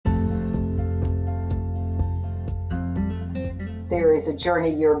there is a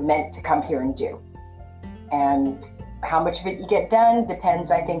journey you're meant to come here and do. And how much of it you get done depends,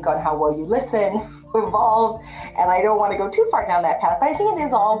 I think, on how well you listen, evolve, and I don't want to go too far down that path, but I think it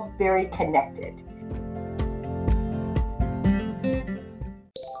is all very connected.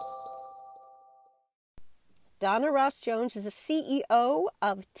 Donna Ross Jones is the CEO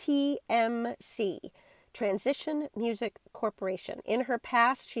of TMC, Transition Music Corporation. In her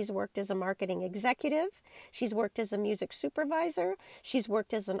past, she's worked as a marketing executive, she's worked as a music supervisor, she's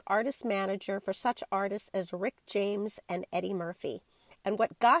worked as an artist manager for such artists as Rick James and Eddie Murphy. And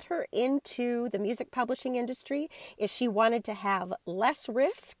what got her into the music publishing industry is she wanted to have less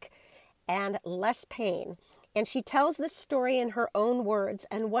risk and less pain. And she tells this story in her own words.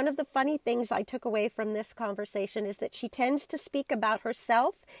 And one of the funny things I took away from this conversation is that she tends to speak about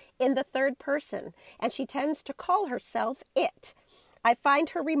herself in the third person, and she tends to call herself it. I find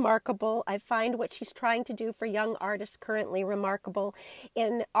her remarkable. I find what she's trying to do for young artists currently remarkable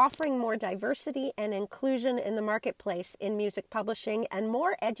in offering more diversity and inclusion in the marketplace in music publishing and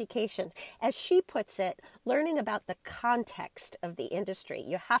more education. As she puts it, learning about the context of the industry.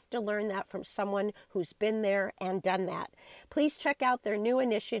 You have to learn that from someone who's been there and done that. Please check out their new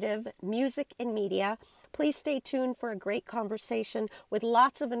initiative, Music in Media. Please stay tuned for a great conversation with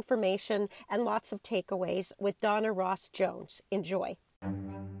lots of information and lots of takeaways with Donna Ross Jones. Enjoy.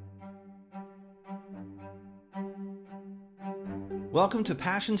 Welcome to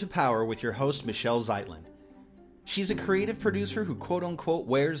Passion to Power with your host, Michelle Zeitlin. She's a creative producer who quote-unquote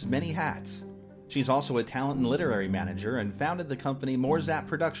wears many hats. She's also a talent and literary manager and founded the company Morzap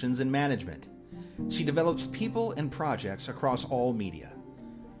Productions and Management. She develops people and projects across all media.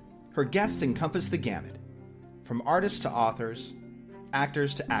 Her guests encompass the gamut, from artists to authors,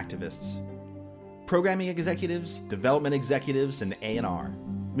 actors to activists, programming executives, development executives, and A&R.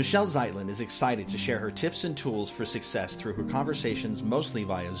 Michelle Zeitlin is excited to share her tips and tools for success through her conversations mostly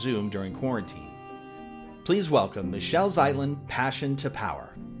via Zoom during quarantine. Please welcome Michelle Zeitlin, Passion to Power.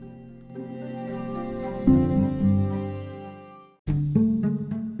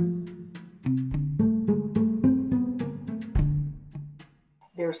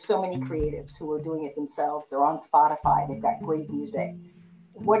 There's so many creatives who are doing it themselves. They're on Spotify. They've got great music.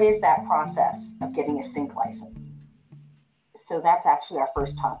 What is that process of getting a sync license? So that's actually our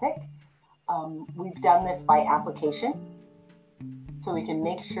first topic. We've done this by application, so we can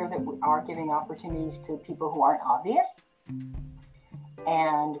make sure that we are giving opportunities to people who aren't obvious.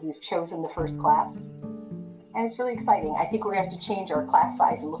 And we've chosen the first class. And it's really exciting. I think we're going to have to change our class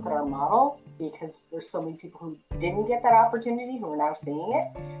size and look at our model, because there's so many people who didn't get that opportunity who are now seeing it,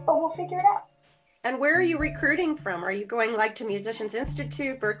 but we'll figure it out. And where are you recruiting from? Are you going like to Musicians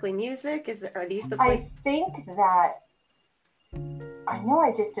Institute, Berkeley Music? Are these the places? I think that, I know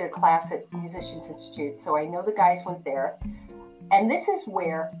I just did a class at Musicians Institute, so I know the guys went there. And this is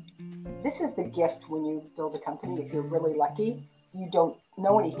the gift when you build a company. If you're really lucky, you don't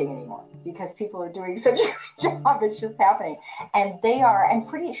know anything anymore because people are doing such a good job. It's just happening. And I'm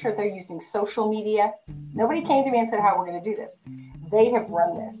pretty sure they're using social media. Nobody came to me and said how we're going to do this. They have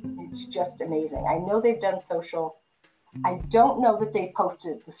run this. It's just amazing. I know they've done social. I don't know that they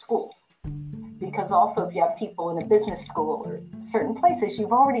posted the schools, because also if you have people in a business school or certain places,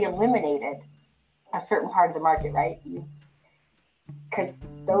 you've already eliminated a certain part of the market, right? Because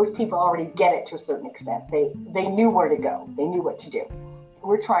those people already get it to a certain extent. They knew where to go. They knew what to do.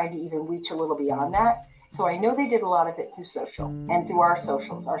 We're trying to even reach a little beyond that. So I know they did a lot of it through social and through our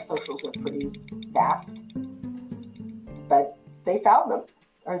socials. Our socials are pretty vast, but they found them.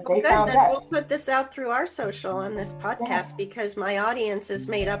 Or they found us. We'll put this out through our social on this podcast, because my audience is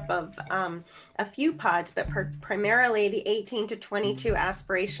made up of a few pods, but primarily the 18 to 22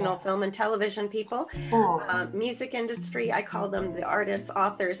 aspirational film and television people, music industry. I call them the artists,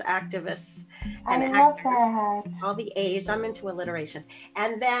 authors, activists, and actors. All the A's. I'm into alliteration.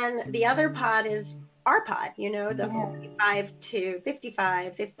 And then the other pod is our pod, the 45 to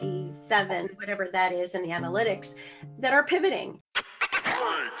 55, 57, whatever that is in the analytics, that are pivoting.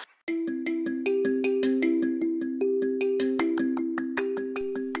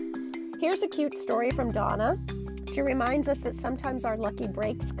 Here's a cute story from Donna. She reminds us that sometimes our lucky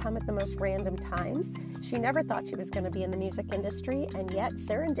breaks come at the most random times. She never thought she was going to be in the music industry, and yet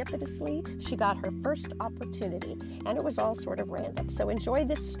serendipitously, she got her first opportunity, and it was all sort of random. So enjoy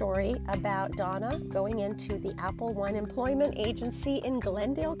this story about Donna going into the Apple One employment agency in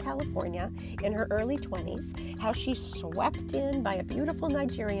Glendale, California in her early 20s, how she's swept in by a beautiful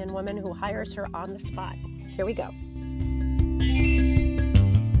Nigerian woman who hires her on the spot. Here we go.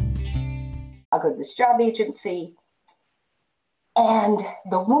 I'll go to this job agency, and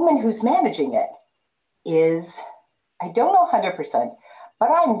the woman who's managing it is I don't know 100%, but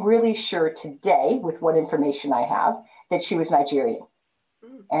I'm really sure today, with what information I have, that she was Nigerian.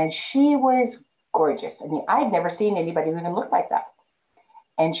 And she was gorgeous. I mean, I'd never seen anybody who even looked like that.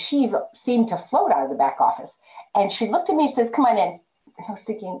 And she seemed to float out of the back office. And she looked at me and says, come on in. And I was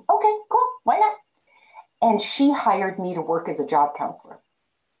thinking, okay, cool, why not? And she hired me to work as a job counselor.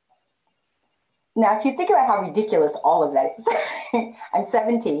 Now, if you think about how ridiculous all of that is, I'm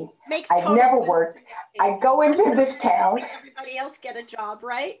 17. I've never worked. I go into this town. Everybody else get a job,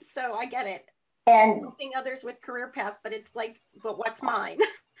 right? So I get it. And helping others with career path, but it's like, but what's mine?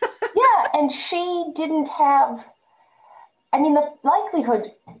 Yeah, and she didn't have, I mean, the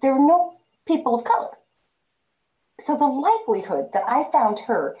likelihood, there were no people of color. So the likelihood that I found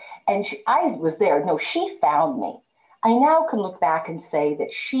her, and I was there, no, she found me. I now can look back and say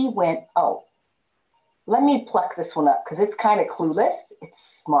that she went, oh, let me pluck this one up because it's kind of clueless.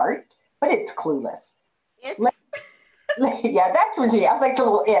 It's smart, but it's clueless. Yeah, that's what me. I was like the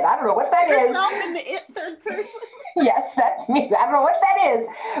little it. I don't know what that is. In the it third person. Yes, that's me. I don't know what that is,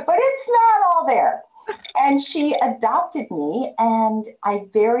 but it's not all there. And she adopted me, and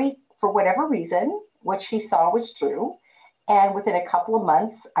for whatever reason, what she saw was true. And within a couple of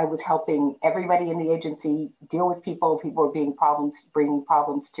months, I was helping everybody in the agency deal with people. People were bringing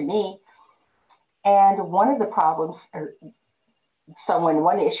problems to me. And one of the problems,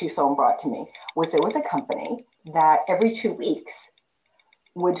 one issue someone brought to me was there was a company that every 2 weeks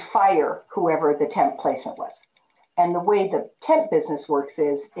would fire whoever the temp placement was. And the way the temp business works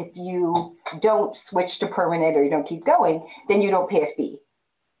is if you don't switch to permanent or you don't keep going, then you don't pay a fee.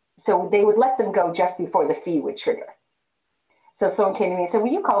 So they would let them go just before the fee would trigger. So someone came to me and said,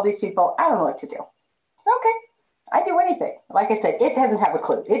 will you call these people? I don't know what to do. Okay, I do anything. Like I said, it doesn't have a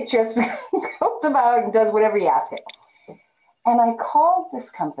clue. It just goes about and does whatever you ask it. And I called this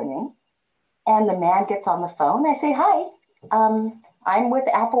company, and the man gets on the phone. I say, hi, I'm with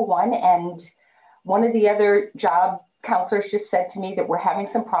Apple One, and one of the other job counselors just said to me that we're having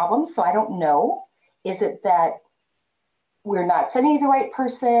some problems. So I don't know. Is it that we're not sending you the right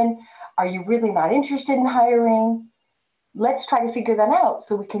person? Are you really not interested in hiring? Let's try to figure that out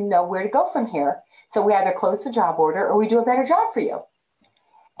so we can know where to go from here. So we either close the job order or we do a better job for you.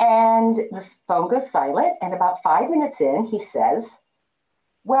 And the phone goes silent. And about 5 minutes in, he says,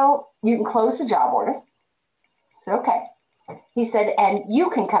 well, you can close the job order. I said, okay. He said, and you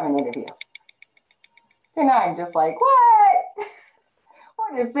can come and interview. And I'm just like, what?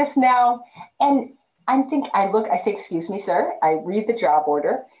 What is this now? And I say, excuse me, sir. I read the job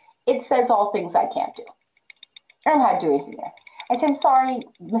order. It says all things I can't do. I don't know how to do anything there. I said, I'm sorry,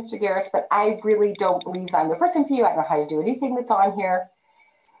 Mr. Garris, but I really don't believe I'm the person for you. I don't know how to do anything that's on here.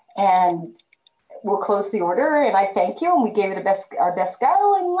 And we'll close the order, and I thank you. And we gave it our best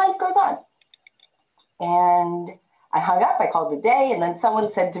go, and life goes on. And I hung up. I called it a day. And then someone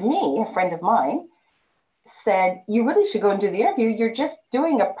said to me, a friend of mine, said, you really should go and do the interview. You're just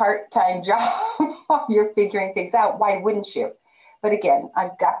doing a part-time job while you're figuring things out. Why wouldn't you? But again,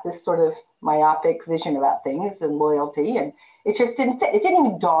 I've got this sort of myopic vision about things and loyalty, and it just didn't fit. It didn't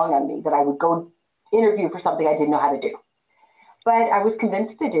even dawn on me that I would go interview for something I didn't know how to do. But I was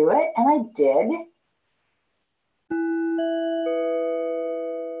convinced to do it, and I did.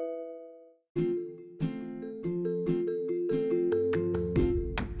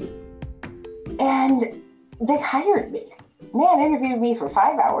 And they hired me. Man interviewed me for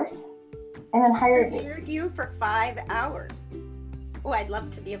 5 hours and then hired me. Interviewed you for 5 hours. Oh, I'd love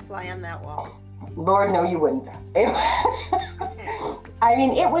to be a fly on that wall. Lord, no, you wouldn't. Okay. I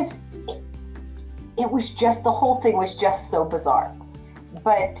mean, it was just, the whole thing was just so bizarre.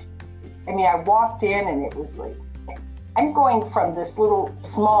 But, I mean, I walked in and it was like, I'm going from this little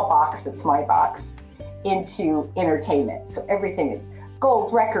small box that's my box into entertainment. So everything is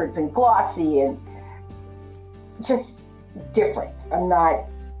gold records and glossy and just different. I'm not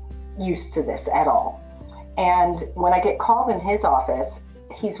used to this at all. And when I get called in his office,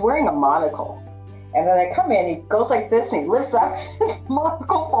 he's wearing a monocle. And then I come in, he goes like this and he lifts up, his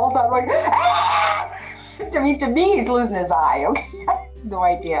monocle falls out, like, ah! To me, he's losing his eye, okay? I have no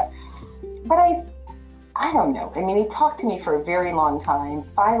idea. But I don't know. I mean, he talked to me for a very long time.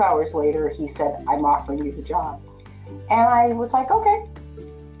 5 hours later, he said, I'm offering you the job. And I was like, okay,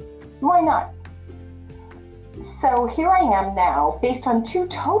 why not? So here I am now, based on 2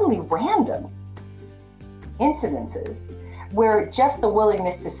 totally random incidences, where just the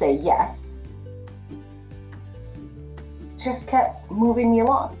willingness to say yes just kept moving me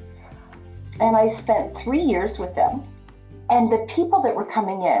along. And I spent 3 years with them. And the people that were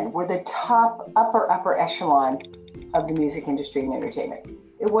coming in were the top upper echelon of the music industry and entertainment.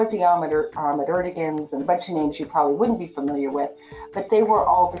 it was the Ahmadurdigans and a bunch of names you probably wouldn't be familiar with, but they were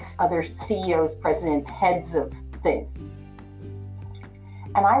all the other CEOs, presidents, heads of things.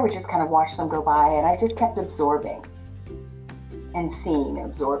 And I would just kind of watch them go by, and I just kept absorbing and seeing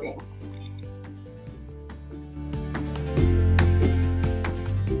and absorbing.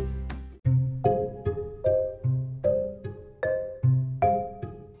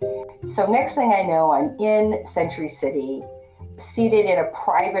 So next thing I know, I'm in Century City, seated in a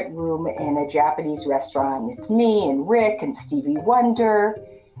private room in a Japanese restaurant. It's me and Rick and Stevie Wonder.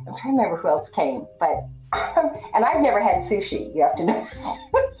 I'm trying to remember who else came, but and I've never had sushi, you have to know.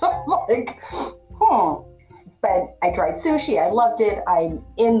 So I'm like, But I tried sushi, I loved it. I'm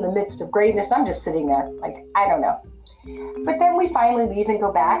in the midst of greatness. I'm just sitting there like, I don't know. But then we finally leave and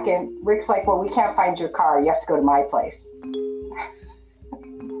go back, and Rick's like, well, we can't find your car. You have to go to my place.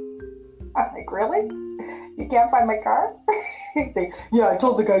 I'm like, really? You can't find my car? He's like, yeah, I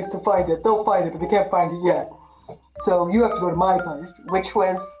told the guys to find it. They'll find it, but they can't find it yet. So you have to go to my place, which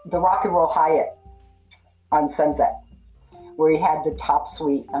was the Rock and Roll Hyatt on Sunset, where he had the top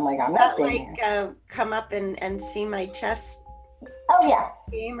suite. I'm like, I'm not staying here. Come up and see my chess Oh, yeah.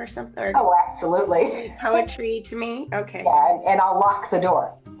 game or something? Or Oh, absolutely. poetry to me? Okay. Yeah, and I'll lock the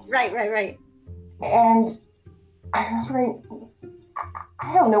door. Right. And I remember,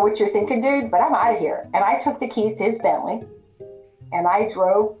 I don't know what you're thinking, dude, but I'm out of here. And I took the keys to his Bentley, and I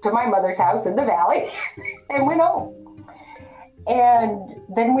drove to my mother's house in the valley and went home. And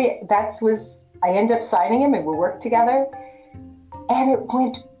then I ended up signing him, and we worked together. And it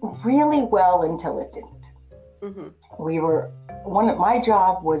went really well until it didn't. Mm-hmm. My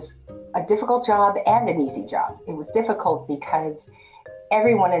job was a difficult job and an easy job. It was difficult because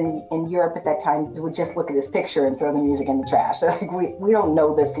everyone in Europe at that time would just look at this picture and throw the music in the trash. They're like, we don't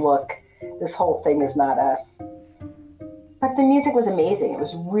know this look. This whole thing is not us. But the music was amazing. It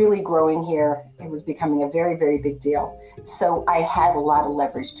was really growing here. It was becoming a very, very big deal. So I had a lot of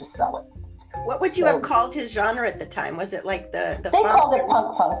leverage to sell it. What would you have called his genre at the time? Was it like the They called it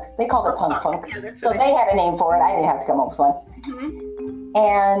punk funk. They called it punk funk. Yeah, that's so what they had a name for it. I didn't have to come up with one. Mm-hmm.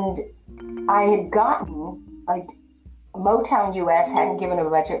 And I had gotten, like, Motown US hadn't given a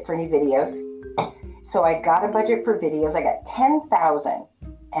budget for any videos. So I got a budget for videos. I got 10,000.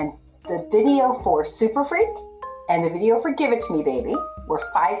 And the video for Super Freak and the video for Give It To Me Baby were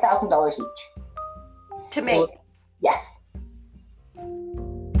 $5,000 each. To make? Yes.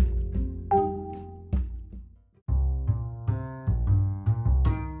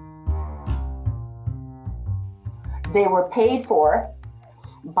 They were paid for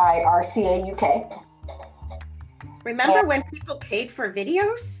by RCA UK. Remember when people paid for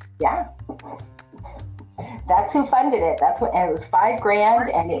videos? Yeah. That's who funded it. And it was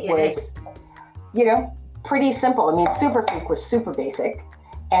 $5,000, and it was, pretty simple. I mean, Super Freak was super basic,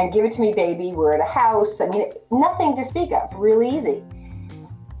 and Give It To Me Baby, we're at a house. I mean, nothing to speak of, really easy.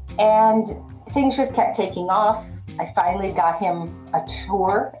 And things just kept taking off. I finally got him a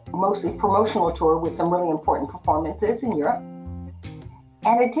tour, mostly promotional tour, with some really important performances in Europe.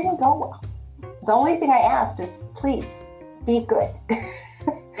 And it didn't go well. The only thing I asked is, please, be good.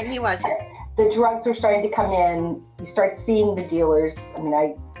 And he wasn't. The drugs were starting to come in. You start seeing the dealers. I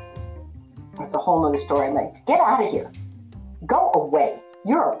mean, it's a whole nother story. I'm like, get out of here. Go away.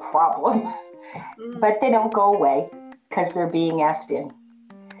 You're a problem. But they don't go away because they're being asked in.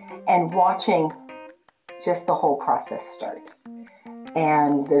 And watching just the whole process start.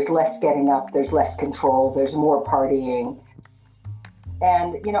 And there's less getting up, there's less control, there's more partying.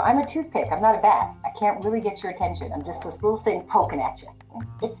 And, I'm a toothpick, I'm not a bat. I can't really get your attention. I'm just this little thing poking at you.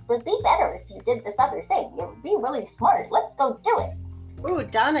 It would be better if you did this other thing. It would be really smart. Let's go do it. Ooh,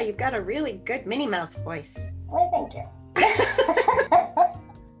 Donna, you've got a really good Minnie Mouse voice. Well, thank you.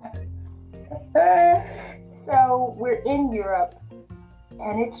 So we're in Europe,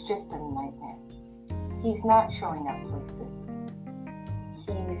 and it's just a nightmare. He's not showing up places.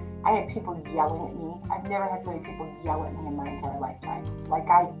 I had people yelling at me. I've never had so many people yell at me in my entire lifetime. Like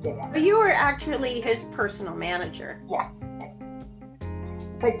I did it. But you were actually his personal manager. Yes.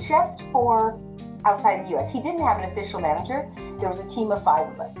 But just for outside the US. He didn't have an official manager. There was a team of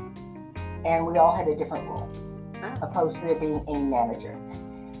 5 of us. And we all had a different role, opposed to there being a manager.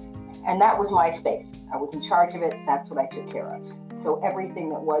 And that was my space. I was in charge of it. That's what I took care of. So everything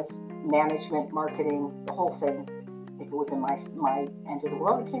that was management, marketing, the whole thing, if it was in my end of the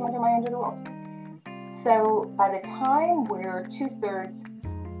world, it came under my end of the world. So by the time we're 2/3,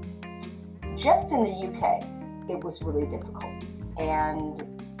 just in the UK, it was really difficult. And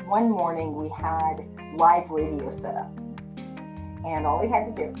one morning we had live radio set up. And all we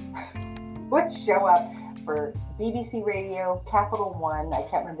had to do was show up for BBC Radio, Capital One, I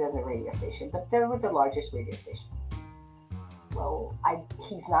can't remember the other radio station, but they were the largest radio station. Well,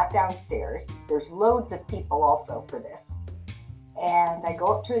 he's not downstairs. There's loads of people also for this. And I go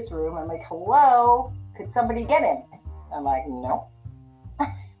up to his room. I'm like, hello, could somebody get him? I'm like, no.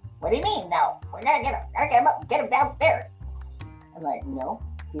 What do you mean, no? We gotta get him. Gotta get him up, get him downstairs. I'm like, no,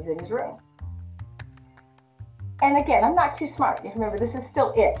 he's in his room. And again, I'm not too smart. You remember, this is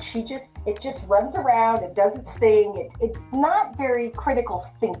still it. It just runs around. It does its thing. It's not very critical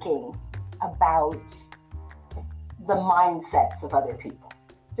thinking about the mindsets of other people.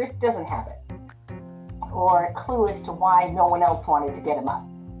 Just doesn't have it. Or a clue as to why no one else wanted to get him up.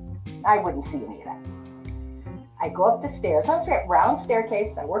 I wouldn't see any of that. I go up the stairs. I forget, round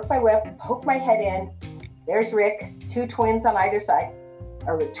staircase. I work my way up, poke my head in. There's Rick, 2 twins on either side,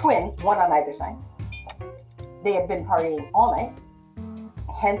 or twins, 1 on either side. They have been partying all night,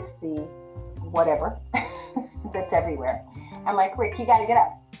 hence the whatever that's everywhere. I'm like, Rick, you gotta get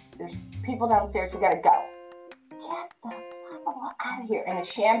up. There's people downstairs, we gotta go. Get the fuck out of here. And a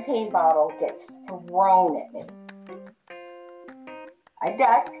champagne bottle gets thrown at me. I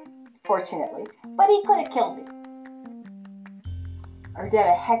duck, fortunately, but he could have killed me. Or did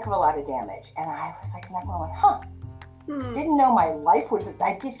a heck of a lot of damage. And I was like, I'm going, huh. Didn't know my life was,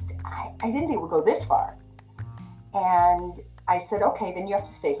 I didn't think it would go this far. And I said, okay, then you have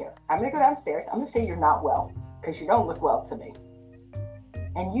to stay here. I'm going to go downstairs. I'm going to say you're not well because you don't look well to me.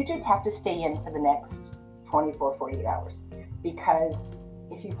 And you just have to stay in for the next 24, 48 hours. Because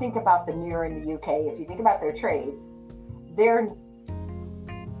if you think about the Mirror in the UK, if you think about their trades, they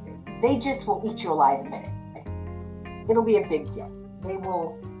just will eat you alive in a minute. It'll be a big deal. They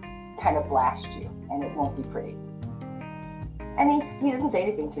will kind of blast you and it won't be pretty. And he doesn't say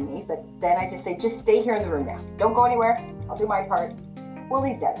anything to me, but then I just say, just stay here in the room now. Don't go anywhere. I'll do my part. Well,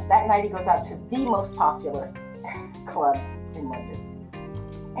 he does. That night he goes out to the most popular club in London.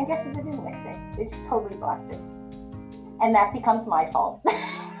 And guess what they do the next day? They just totally blasted. And that becomes my fault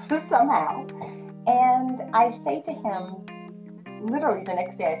somehow. And I say to him, literally the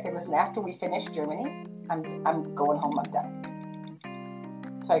next day, I say, listen, after we finish Germany, I'm going home, I'm done.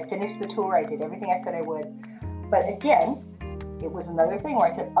 So I finished the tour. I did everything I said I would. But again, it was another thing where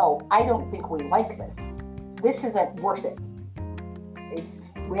I said, oh, I don't think we like this. This isn't worth it.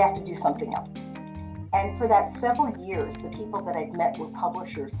 We have to do something else. And for that several years, the people that I'd met were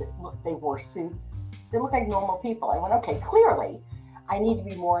publishers that they wore suits. They looked like normal people. I went, okay, clearly I need to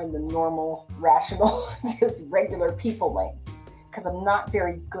be more in the normal, rational, just regular people lane, because I'm not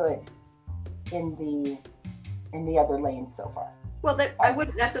very good in the other lanes so far. Well, I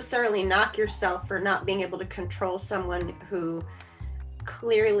wouldn't necessarily knock yourself for not being able to control someone who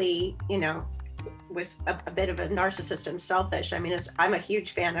clearly, was a bit of a narcissist and selfish. I mean, I'm a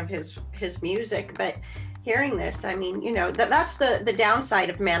huge fan of his music, but hearing this, I mean, that's the downside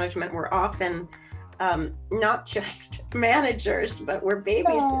of management. We're often not just managers, but we're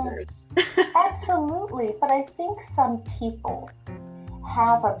babysitters. Absolutely. But I think some people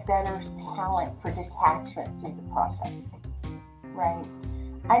have a better talent for detachment through the process. Right?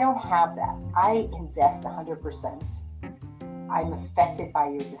 I don't have that. I invest 100%. I'm affected by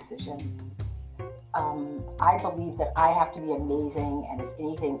your decisions. I believe that I have to be amazing, and if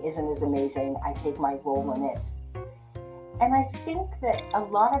anything isn't as amazing, I take my role in it. And I think that a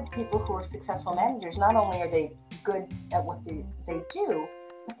lot of people who are successful managers, not only are they good at what they do,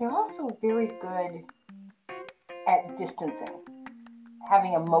 but they're also very good at distancing,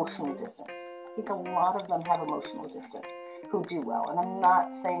 having emotional distance. I think a lot of them have emotional distance who do well. And I'm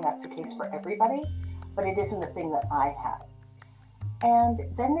not saying that's the case for everybody, but it isn't a thing that I have. And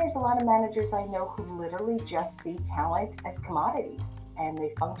then there's a lot of managers I know who literally just see talent as commodities, and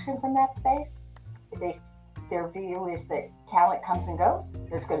they function from that space. Their view is that talent comes and goes.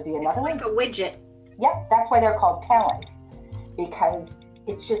 There's going to be another one. It's like a widget. Yep, that's why they're called talent, because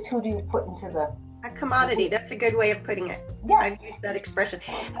it's just who do you put into a commodity. That's a good way of putting it. Yeah. I've used that expression.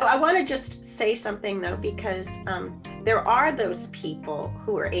 I want to just say something though, because there are those people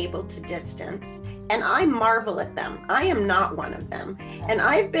who are able to distance, and I marvel at them. I am not one of them. And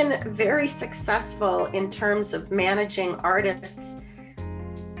I've been very successful in terms of managing artists.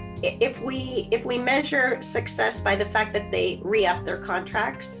 If we measure success by the fact that they re-up their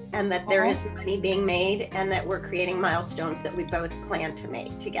contracts and that there is money being made and that we're creating milestones that we both plan to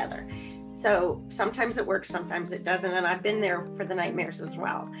make together. So sometimes it works, sometimes it doesn't. And I've been there for the nightmares as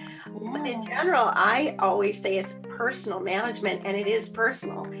well. Yeah. But in general, I always say it's personal management, and it is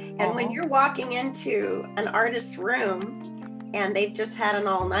personal. And when you're walking into an artist's room and they've just had an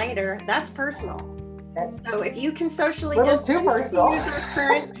all-nighter, that's personal. So if you can socially distance, use our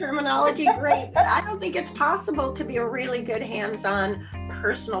current terminology, great. But I don't think it's possible to be a really good hands-on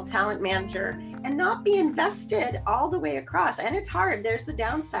personal talent manager and not be invested all the way across. And it's hard. There's the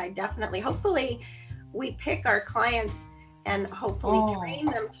downside, definitely. Hopefully we pick our clients and hopefully train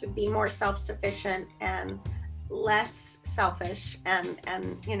them to be more self-sufficient and less selfish and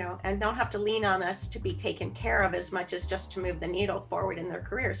don't have to lean on us to be taken care of as much as just to move the needle forward in their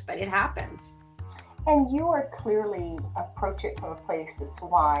careers. But it happens. And you are clearly approach it from a place that's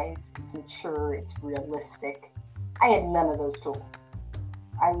wise, it's mature, it's realistic. I had none of those tools.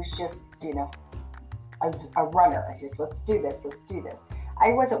 I was just, a runner. I just, let's do this.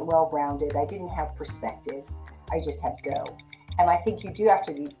 I wasn't well-rounded. I didn't have perspective. I just had to go. And I think you do have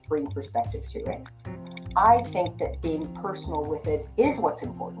to bring perspective to it. I think that being personal with it is what's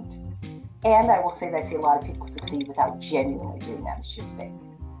important. And I will say that I see a lot of people succeed without genuinely doing that. It's just fake.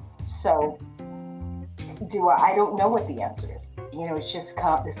 So I don't know what the answer is. It's just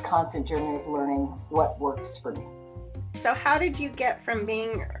this constant journey of learning what works for me. So how did you get from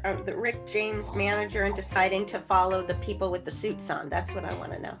being the Rick James manager and deciding to follow the people with the suits on? That's what I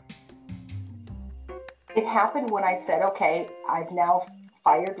want to know. It happened when I said, okay, I've now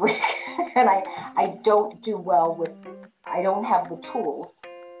fired Rick and I don't do well I don't have the tools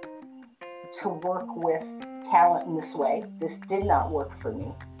to work with talent in this way. This did not work for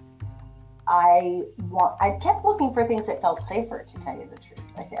me. I kept looking for things that felt safer, to tell you the truth.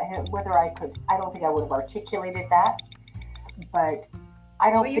 I don't think I would have articulated that, but I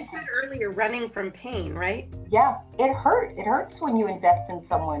don't. Well, you said earlier running from pain, right? Yeah, it hurt. It hurts when you invest in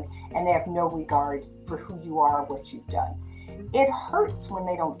someone and they have no regard for who you are, what you've done. It hurts when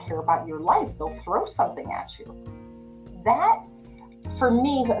they don't care about your life. They'll throw something at you. That, for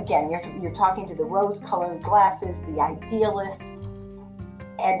me, again, you're talking to the rose-colored glasses, the idealist,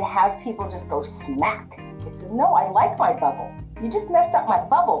 and to have people just go smack. It's, no, I like my bubble. You just messed up my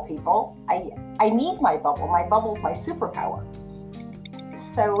bubble, people. I need my bubble. My bubble's my superpower.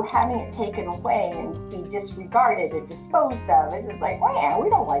 So having it taken away and be disregarded and disposed of, it's just like, wow, we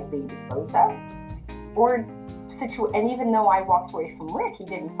don't like being disposed of. And even though I walked away from Rick, he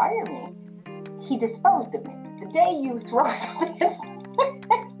didn't fire me. He disposed of me. The day you throw something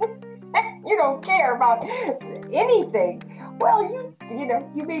you don't care about anything. Well,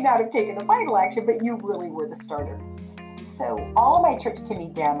 you may not have taken the final action, but you really were the starter. So all of my trips to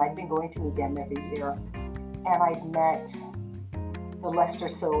MEDEM, I've been going to MEDEM every year, and I've met the Lester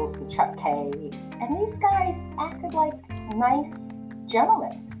Sills, the Chuck K, and these guys acted like nice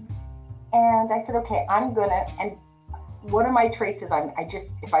gentlemen. And I said, okay, and one of my traits is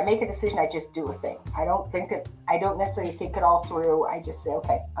if I make a decision, I just do a thing. I don't necessarily think it all through. I just say,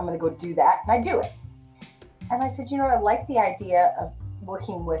 okay, I'm going to go do that, and I do it. And I said, I like the idea of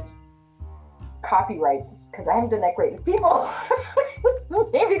working with copyrights because I haven't done that great with people.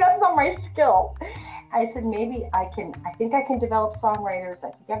 Maybe that's not my skill. I said, maybe I think I can develop songwriters.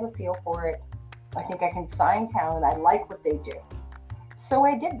 I think I have a feel for it. I think I can sign talent. I like what they do. So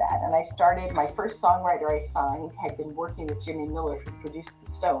I did that, and I started, my first songwriter I signed had been working with Jimmy Miller, who produced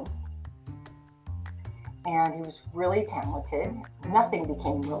the Stones. And he was really talented. Nothing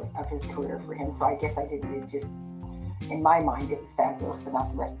became really of his career for him, so I guess it just, in my mind, it was fabulous, but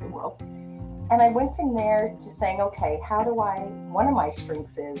not the rest of the world. And I went from there to saying, okay, one of my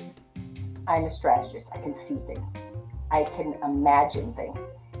strengths is I'm a strategist. I can see things. I can imagine things.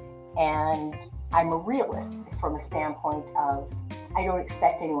 And I'm a realist from a standpoint of, I don't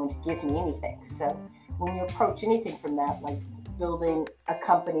expect anyone to give me anything. So when you approach anything from that, like building a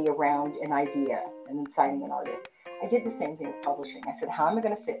company around an idea and then signing an artist, I did the same thing with publishing. I said, how am I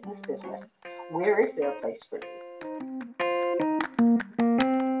going to fit in this business? Where is there a place for me?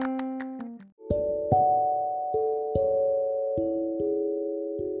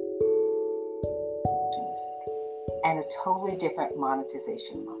 And a totally different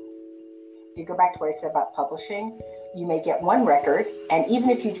monetization model. If you go back to what I said about publishing, you may get one record, and even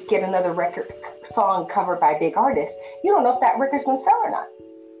if you get another song covered by a big artist, you don't know if that record's going to sell or not.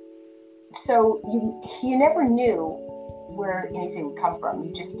 So you never knew where anything would come from.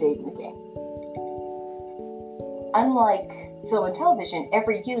 You just stayed in the game. Unlike film and television,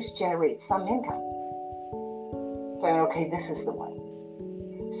 every use generates some income. So okay, this is the one.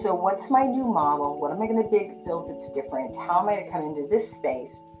 So what's my new model? What am I going to build that's different? How am I going to come into this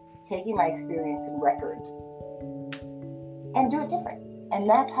space, taking my experience in records, and do it different? And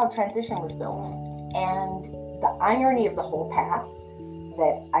that's how Transition was built. And the irony of the whole path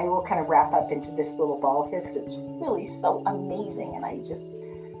that I will kind of wrap up into this little ball here because it's really so amazing. And I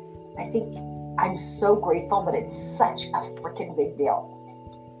think I'm so grateful, but it's such a freaking big deal.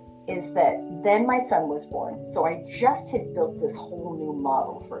 is that then my son was born. So I just had built this whole new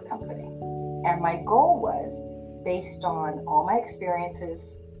model for a company. And my goal was based on all my experiences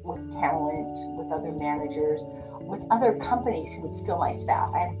with talent, with other managers, with other companies who would steal my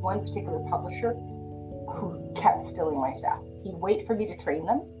staff. I had one particular publisher who kept stealing my staff. He'd wait for me to train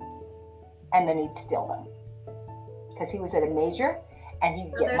them, and then he'd steal them. Because he was at a major, and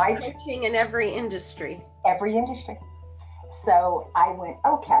he'd get my... There's coaching in every industry. Every industry. So I went,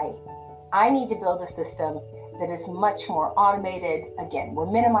 okay, I need to build a system that is much more automated. Again, we're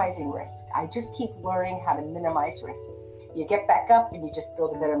minimizing risk. I just keep learning how to minimize risk. You get back up and you just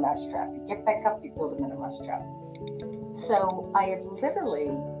build a better mousetrap. You get back up, you build a better mousetrap. So I had literally,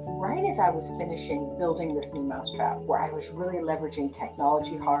 right as I was finishing building this new mousetrap, where I was really leveraging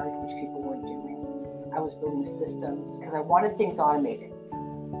technology hard, which people weren't doing. I was building systems because I wanted things automated.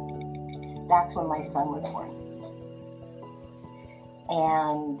 That's when my son was born.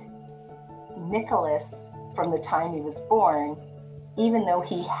 And Nicholas, from the time he was born, even though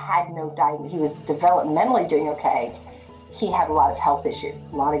he had no diagnosis, he was developmentally doing okay, he had a lot of health issues,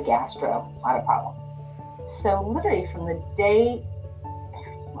 a lot of gastro, a lot of problems. So literally from the day,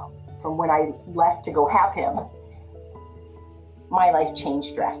 from when I left to go have him, my life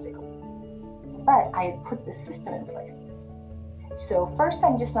changed drastically. But I had put this system in place. So first,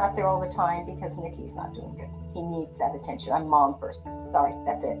 I'm just not there all the time because Nikki's not doing good. He needs that attention. I'm mom first. Sorry,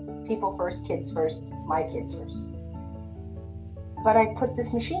 that's it. People first, kids first, my kids first. But I put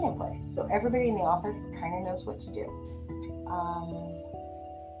this machine in place. So everybody in the office kind of knows what to do.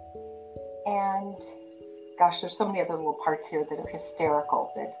 And gosh, there's so many other little parts here that are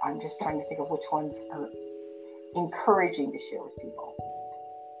hysterical that I'm just trying to think of which ones are encouraging to share with people.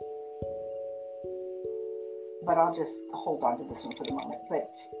 But I'll just hold on to this one for the moment.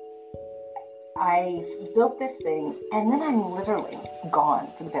 But I built this thing, and then I'm literally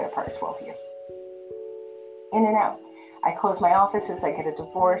gone for the better part of 12 years. In and out. I close my offices, I get a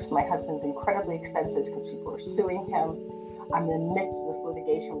divorce, my husband's incredibly expensive because people are suing him. I'm in the midst of this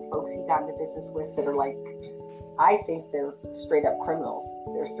litigation with folks he got into business with that are like, I think they're straight up criminals.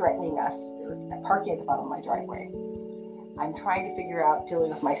 They're threatening us. They're parking at the bottom of my driveway. I'm trying to figure out dealing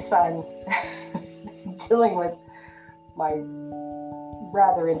with my son, dealing with my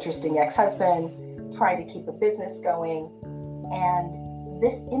rather interesting ex-husband, trying to keep a business going. And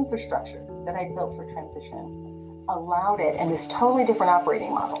this infrastructure that I built for transition allowed it, and this totally different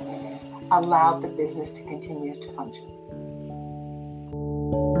operating model, allowed the business to continue to function.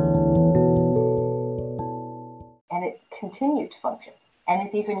 And it continued to function, and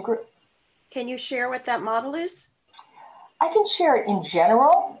it even grew. Can you share what that model is? I can share it in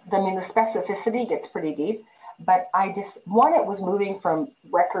general. I mean, the specificity gets pretty deep, but one, it was moving from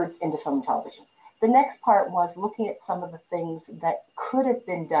records into film and television. The next part was looking at some of the things that could have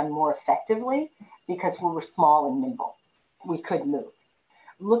been done more effectively because we were small and nimble. We could move.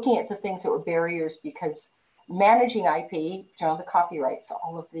 Looking at the things that were barriers because managing IP, the copyrights,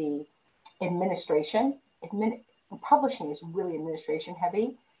 all of the administration, publishing is really administration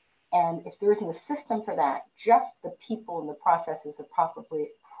heavy. And if there isn't a system for that, just the people and the processes of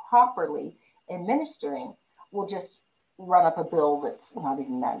properly administering will just run up a bill that's not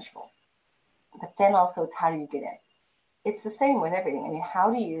even manageable. But then also it's how do you get in? It's the same with everything. I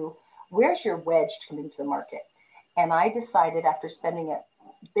mean, where's your wedge to come into the market? And I decided after spending a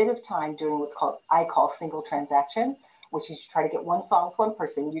bit of time doing what's I call single transaction, which is you try to get one song with one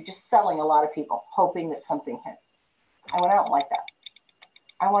person. You're just selling a lot of people, hoping that something hits. I went, I don't like that.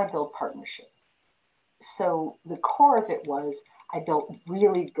 I want to build partnerships. So the core of it was I built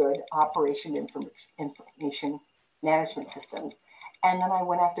really good operation information management systems. And then I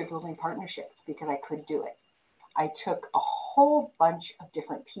went after building partnerships because I could do it. I took a whole bunch of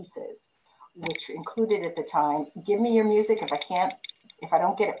different pieces, which included at the time, give me your music. If I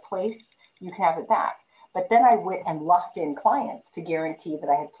don't get it placed, you can have it back. But then I went and locked in clients to guarantee that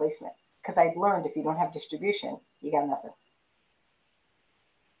I had placement because I'd learned if you don't have distribution, you got nothing.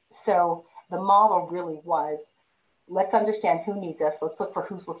 So the model really was, let's understand who needs us. Let's look for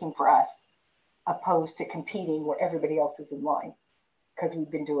who's looking for us, opposed to competing where everybody else is in line. Because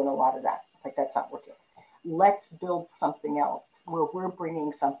we've been doing a lot of that. Like, that's not working. Let's build something else where we're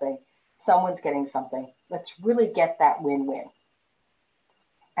bringing something, someone's getting something. Let's really get that win-win.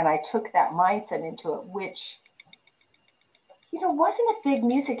 And I took that mindset into it, which, wasn't a big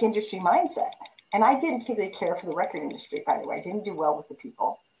music industry mindset. And I didn't particularly care for the record industry, by the way. I didn't do well with the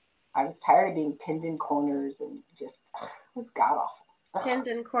people. I was tired of being pinned in corners and just, it was god-awful. Pinned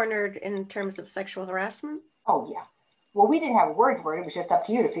and cornered in terms of sexual harassment? Oh, yeah. Well, we didn't have a word for it. It was just up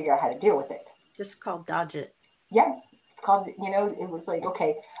to you to figure out how to deal with it. Just called dodge it. Yeah. It's called, it was like,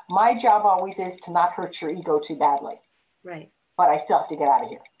 okay, My job always is to not hurt your ego too badly. Right. But I still have to get out of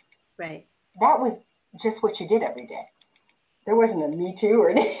here. Right. That was just what you did every day. There wasn't a me too or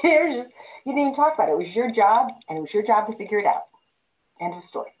anything. You didn't even talk about it. It was your job, and it was your job to figure it out. End of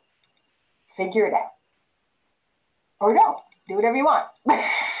story. Figure it out. Or don't. Do whatever you want.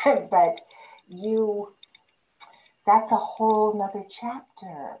 But that's a whole nother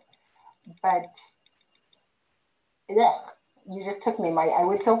chapter. But you just took me. I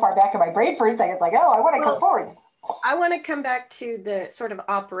went so far back in my brain for a second. It's like, oh, I want to come forward. I want to come back to the sort of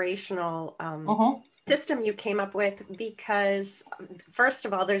operational system you came up with, because first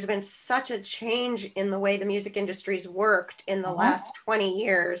of all, there's been such a change in the way the music industry's worked in the last 20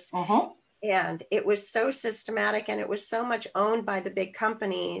 years. And it was so systematic, and it was so much owned by the big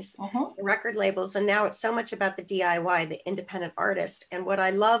companies, the record labels. And now it's so much about the DIY, the independent artist. And what I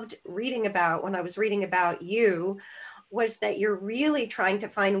loved reading about when I was reading about you was that you're really trying to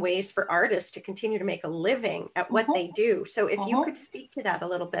find ways for artists to continue to make a living at what they do. So if you could speak to that a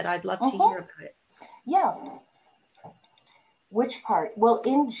little bit, I'd love to hear about it. Yeah. Which part? Well,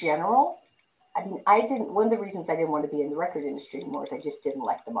 in general, I mean, one of the reasons I didn't want to be in the record industry anymore is I just didn't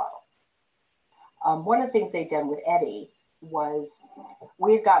like the model. One of the things they'd done with Eddie was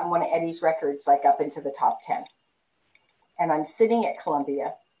we had gotten one of Eddie's records like up into the top 10. And I'm sitting at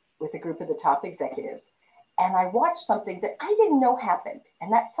Columbia with a group of the top executives, and I watched something that I didn't know happened.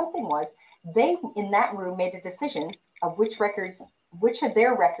 And that something was they, in that room, made a decision of which of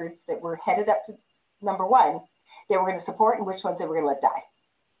their records that were headed up to number one, they were going to support, and which ones they were going to let die.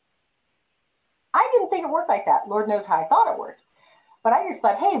 I didn't think it worked like that. Lord knows how I thought it worked. But I just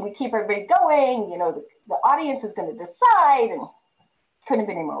thought, hey, we keep everybody going. You know, the audience is going to decide, and couldn't have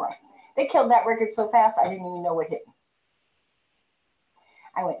been any more wrong. They killed that record so fast, I didn't even know what hit me.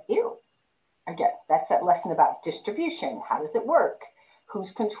 I went, ew. Again, that's that lesson about distribution. How does it work?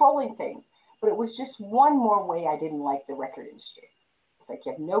 Who's controlling things? But it was just one more way I didn't like the record industry. It's like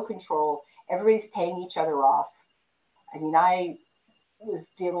you have no control. Everybody's paying each other off. I mean, I was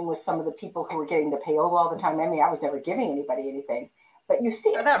dealing with some of the people who were getting the payola all the time. I mean, I was never giving anybody anything. But you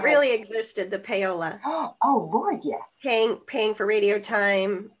see, that really existed, the payola. Oh, Lord, yes. Paying for radio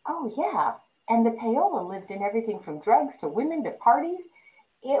time. Oh, yeah. And the payola lived in everything from drugs to women to parties.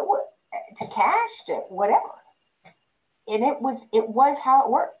 It was to cash to whatever. And it was how it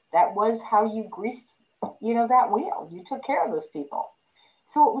worked. That was how you greased, that wheel. You took care of those people.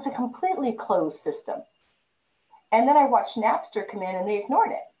 So it was a completely closed system. And then I watched Napster come in, and they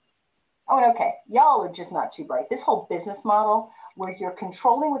ignored it. I went, okay, y'all are just not too bright. This whole business model where you're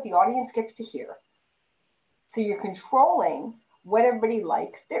controlling what the audience gets to hear. So you're controlling what everybody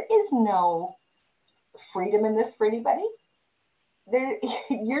likes. There is no freedom in this for anybody.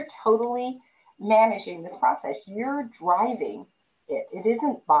 You're totally managing this process. You're driving it. It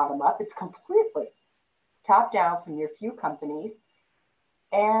isn't bottom up. It's completely top down from your few companies.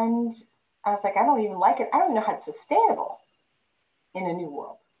 And I was like, I don't even like it. I don't even know how it's sustainable in a new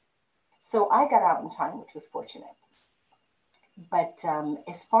world. So I got out in time, which was fortunate. But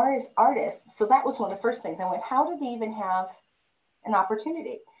as far as artists, so that was one of the first things. I went, how did they even have an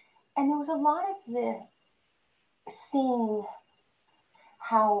opportunity? And there was a lot of the seeing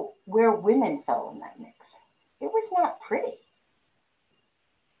where women fell in that mix. It was not pretty.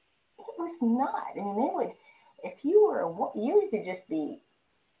 It was not. I mean, if you were, you could just be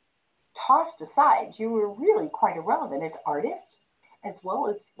tossed aside. You were really quite irrelevant as artists, as well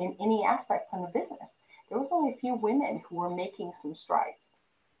as in any aspect from the business. There was only a few women who were making some strides.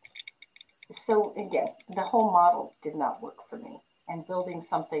 So again, the whole model did not work for me, and building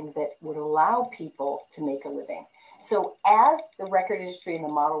something that would allow people to make a living. So as the record industry and the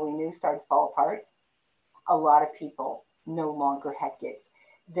model we knew started to fall apart, a lot of people no longer had gigs.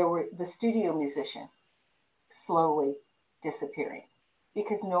 There were the studio musician slowly disappearing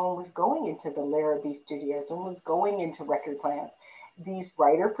because no one was going into the Larrabee studios, no one was going into record plants. These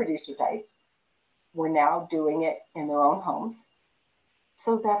writer-producer types were now doing it in their own homes.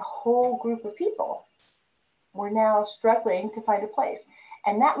 So that whole group of people were now struggling to find a place.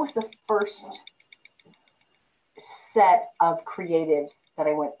 And that was the first set of creatives that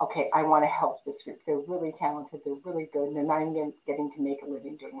I went, okay, I want to help this group. They're really talented, they're really good, and they're not even getting to make a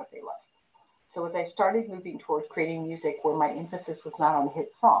living doing what they love. So as I started moving towards creating music where my emphasis was not on hit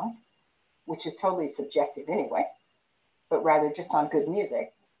song, which is totally subjective anyway, but rather just on good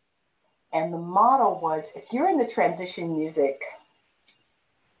music. And the model was, if you're in the transition music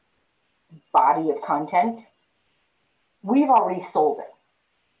body of content, we've already sold it.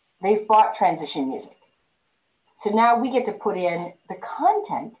 They've bought transition music. So now we get to put in the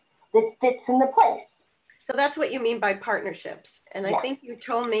content that fits in the place. So that's what you mean by partnerships. And I think you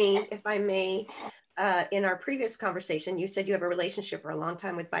told me, if I may, in our previous conversation, you said you have a relationship for a long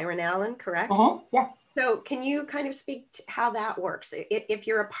time with Byron Allen, correct? Yeah. So can you kind of speak to how that works? If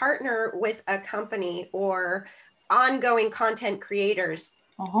you're a partner with a company or ongoing content creators,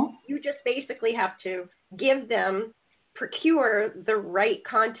 you just basically have to give them, procure the right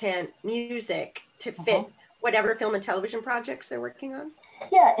content, music to fit whatever film and television projects they're working on?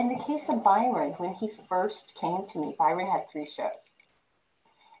 Yeah, in the case of Byron, when he first came to me, Byron had 3 shows.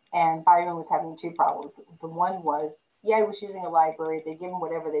 And Byron was having 2 problems. The one was, he was using a library. They give him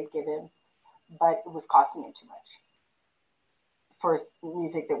whatever they give him, but it was costing him too much for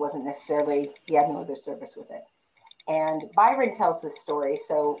music that wasn't necessarily, he had no other service with it. And Byron tells this story,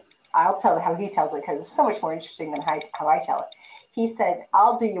 so I'll tell how he tells it because it's so much more interesting than how I tell it. He said,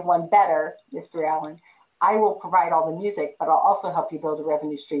 I'll do you one better, Mr. Allen. I will provide all the music, but I'll also help you build a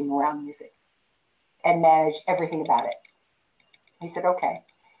revenue stream around music and manage everything about it. He said, okay.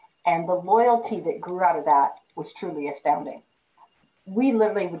 And the loyalty that grew out of that was truly astounding. We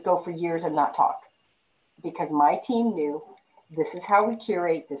literally would go for years and not talk because my team knew this is how we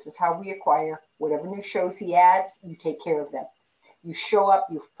curate, this is how we acquire. Whatever new shows he adds, you take care of them. You show up,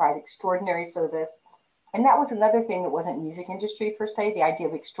 you provide extraordinary service. And that was another thing that wasn't music industry per se, the idea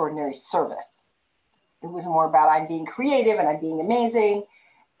of extraordinary service. It was more about I'm being creative and I'm being amazing.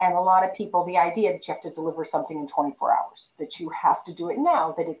 And a lot of people, the idea that you have to deliver something in 24 hours, that you have to do it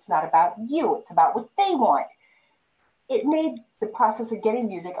now, that it's not about you, it's about what they want. It made the process of getting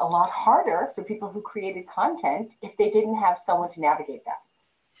music a lot harder for people who created content if they didn't have someone to navigate that.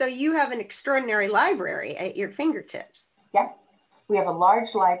 So you have an extraordinary library at your fingertips. Yeah, we have a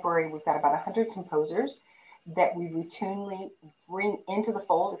large library. We've got about 100 composers that we routinely bring into the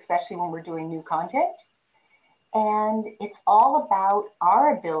fold, especially when we're doing new content. And it's all about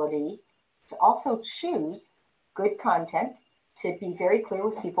our ability to also choose good content, to be very clear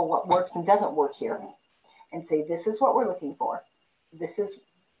with people what works and doesn't work here, and say, this is what we're looking for. This is,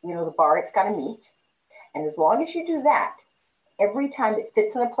 the bar it's got to meet. And as long as you do that, every time it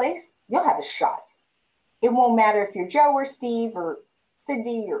fits in a place, you'll have a shot. It won't matter if you're Joe or Steve or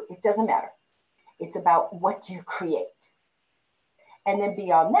Cindy, or it doesn't matter. It's about what you create. And then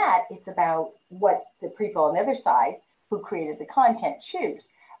beyond that, it's about what the people on the other side who created the content choose.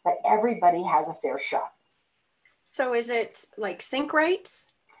 But everybody has a fair shot. So is it like sync rights?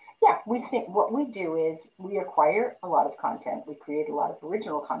 Yeah, what we do is we acquire a lot of content. We create a lot of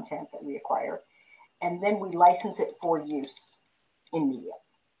original content that we acquire, and then we license it for use in media.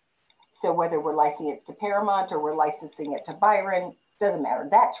 So whether we're licensing it to Paramount or we're licensing it to Byron, doesn't matter.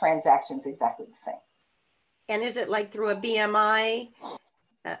 That transaction is exactly the same. And is it like through a BMI?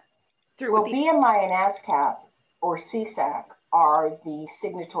 BMI and ASCAP or CSAC are the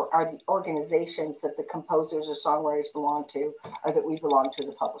organizations that the composers or songwriters belong to, or that we belong to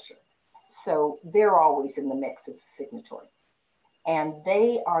the publisher. So they're always in the mix as a signatory. And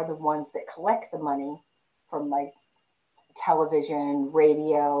they are the ones that collect the money from like television,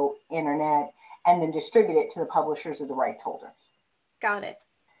 radio, internet, and then distribute it to the publishers or the rights holders. Got it.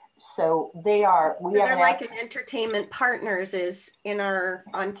 So they're like an entertainment partners is in our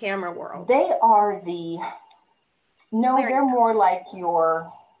on-camera world. They are they're more like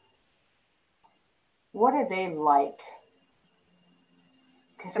what are they like?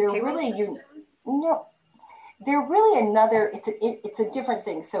 Because they're really, they're really another, it's a different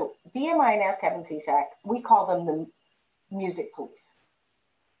thing. So BMI and ASCAP and CSAC, we call them the music police.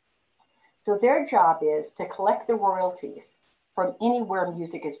 So their job is to collect the royalties from anywhere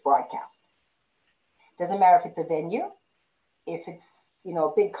music is broadcast. Doesn't matter if it's a venue, if it's,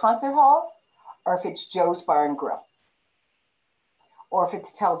 a big concert hall, or if it's Joe's Bar and Grill, or if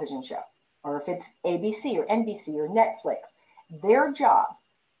it's a television show, or if it's ABC or NBC or Netflix. Their job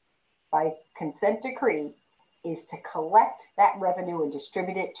by consent decree is to collect that revenue and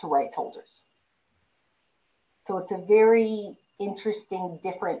distribute it to rights holders. So it's a very interesting,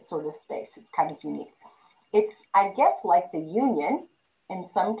 different sort of space. It's kind of unique. It's, I guess, like the union in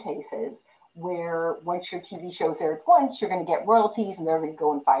some cases, where once your TV show's aired once, you're going to get royalties and they're going to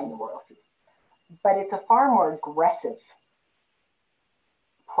go and find the royalties. But it's a far more aggressive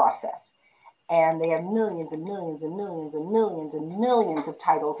process. And they have millions and millions and millions and millions and millions of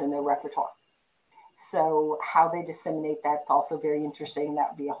titles in their repertoire. So how they disseminate that's also very interesting.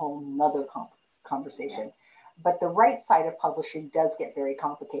 That would be a whole nother conversation. But the right side of publishing does get very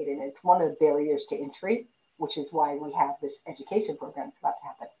complicated. And it's one of the barriers to entry, which is why we have this education program that's about to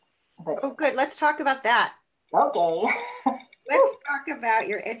happen. Oh, good. Let's talk about that. Okay. Let's talk about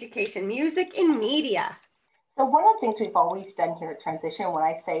your education, music in media. So one of the things we've always done here at Transition, when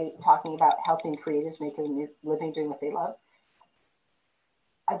I say talking about helping creatives make a living doing what they love,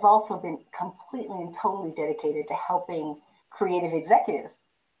 I've also been completely and totally dedicated to helping creative executives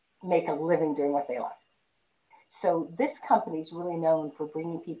make a living doing what they love. So this company is really known for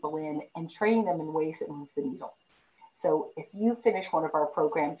bringing people in and training them in ways that move the needle. So if you finish one of our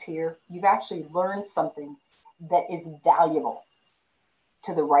programs here, you've actually learned something that is valuable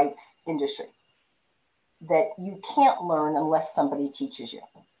to the rights industry that you can't learn unless somebody teaches you.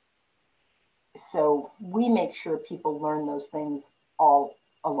 So we make sure people learn those things all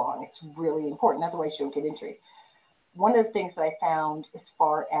along. It's really important. Otherwise, you don't get injured. One of the things that I found as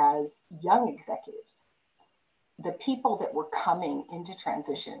far as young executives, the people that were coming into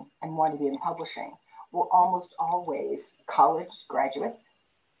transition and wanted to be in publishing were almost always college graduates,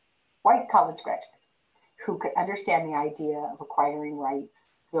 white college graduates, who could understand the idea of acquiring rights,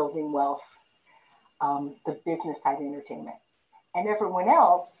 building wealth, the business side of entertainment. And everyone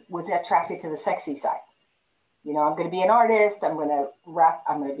else was attracted to the sexy side. You know, I'm going to be an artist. I'm going to rap.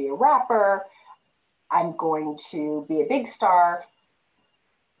 I'm going to be a rapper. I'm going to be a big star.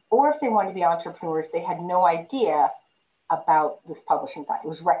 Or if they wanted to be entrepreneurs, they had no idea about this publishing side. It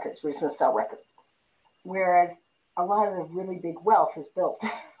was records. We're just going to sell records. Whereas a lot of the really big wealth is built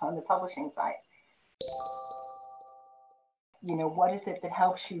on the publishing side. You know, what is it that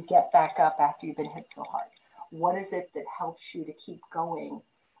helps you get back up after you've been hit so hard? What is it that helps you to keep going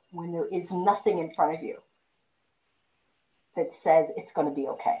when there is nothing in front of you that says it's going to be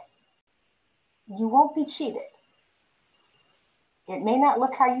okay? You won't be cheated. It may not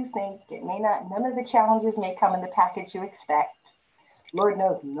look how you think. It may not, none of the challenges may come in the package you expect. Lord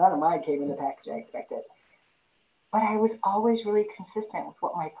knows none of mine came in the package I expected. But I was always really consistent with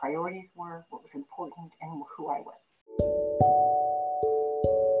what my priorities were, what was important, and who I was.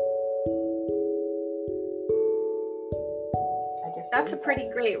 That's a pretty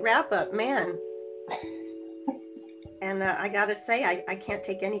great wrap up, man. And I got to say, I can't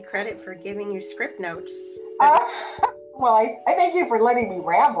take any credit for giving you script notes. Well, I thank you for letting me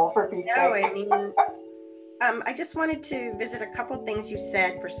ramble for Pete's sake. No, I mean, I just wanted to visit a couple things you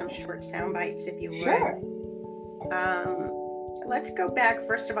said for some short sound bites, if you would. Sure. Let's go back,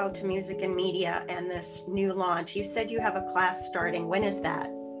 first of all, to music and media and this new launch. You said you have a class starting. When is that?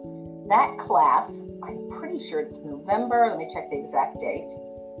 That class, I'm pretty sure it's November. Let me check the exact date.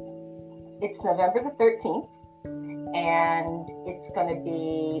 It's November the 13th. And it's going to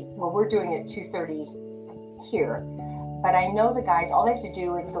be, well, we're doing it 2:30 here. But I know the guys, all they have to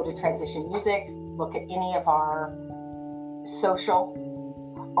do is go to Transition Music, look at any of our social,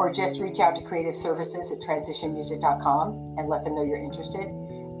 or just reach out to creative services at transitionmusic.com and let them know you're interested,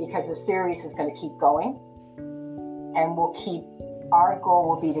 because the series is going to keep going. And our goal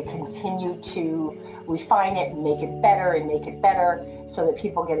will be to continue to refine it and make it better so that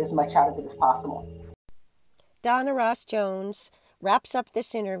people get as much out of it as possible. Donna Ross Jones wraps up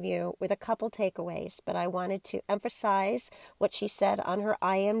this interview with a couple takeaways, but I wanted to emphasize what she said on her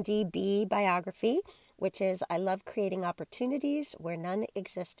IMDb biography, which is, I love creating opportunities where none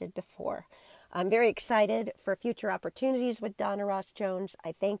existed before. I'm very excited for future opportunities with Donna Ross Jones.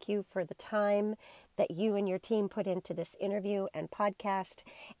 I thank you for the time that you and your team put into this interview and podcast,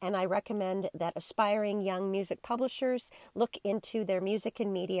 and I recommend that aspiring young music publishers look into their music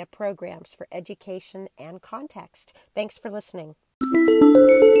and media programs for education and context. Thanks for listening.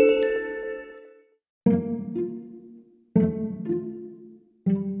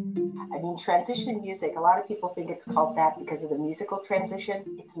 I mean, transition music, a lot of people think it's called that because of the musical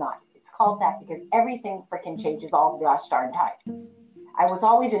transition. It's not. It's called that because everything freaking changes all the gosh darn time. I was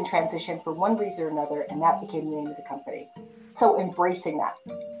always in transition for one reason or another, and that became the name of the company. So embracing that,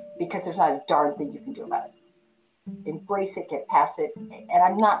 because there's not a darn thing you can do about it. Embrace it, get past it. And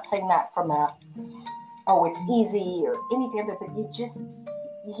I'm not saying that from it's easy or anything other, but you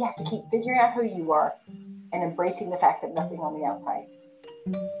have to keep figuring out who you are and embracing the fact that nothing on the outside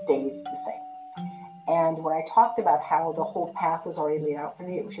stays the same. And when I talked about how the whole path was already laid out for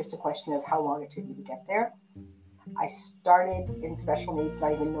me, it was just a question of how long it took me to get there. I started in special needs,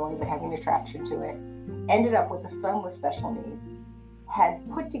 not even knowing, but having attraction to it. Ended up with a son with special needs. Had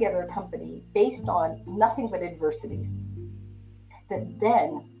put together a company based on nothing but adversities that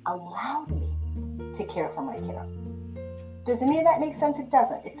then allowed me to care for my kiddo. Does any of that make sense? It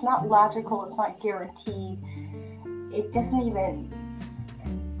doesn't. It's not logical. It's not guaranteed. It doesn't even...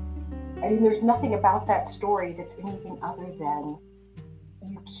 I mean, there's nothing about that story that's anything other than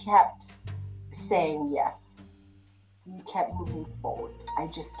you kept saying yes. You kept moving forward. I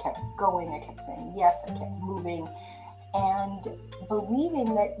just kept going. I kept saying yes. I kept moving. and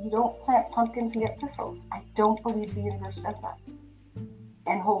believing that you don't plant pumpkins and get thistles. I don't believe the universe does that.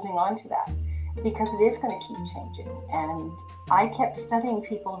 And holding on to that, because it is going to keep changing. And I kept studying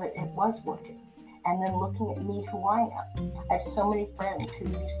people that it was working, and then looking at me, who I am. I have so many friends who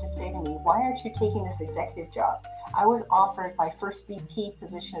used to say to me, why aren't you taking this executive job? I was offered my first VP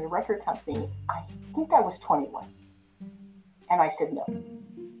position at a record company. I think I was 21. And I said no.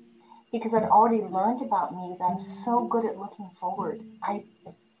 Because I'd already learned about me that I'm so good at looking forward. I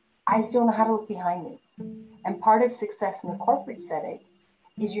don't know how to look behind me. And part of success in the corporate setting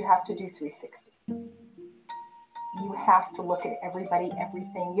is you have to do 360. You have to look at everybody,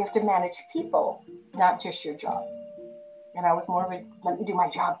 everything. You have to manage people, not just your job. And I was more of a let me do my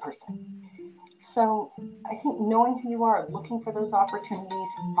job person. So I think knowing who you are, looking for those opportunities,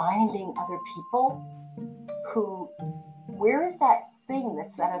 finding other people who, where is that thing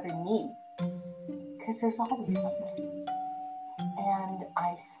that's that other need? Because there's always something. And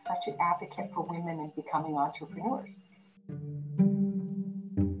I'm such an advocate for women and becoming entrepreneurs.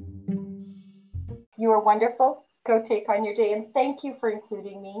 You are wonderful. Go take on your day. And thank you for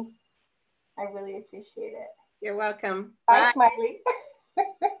including me. I really appreciate it. You're welcome. Bye, Smiley.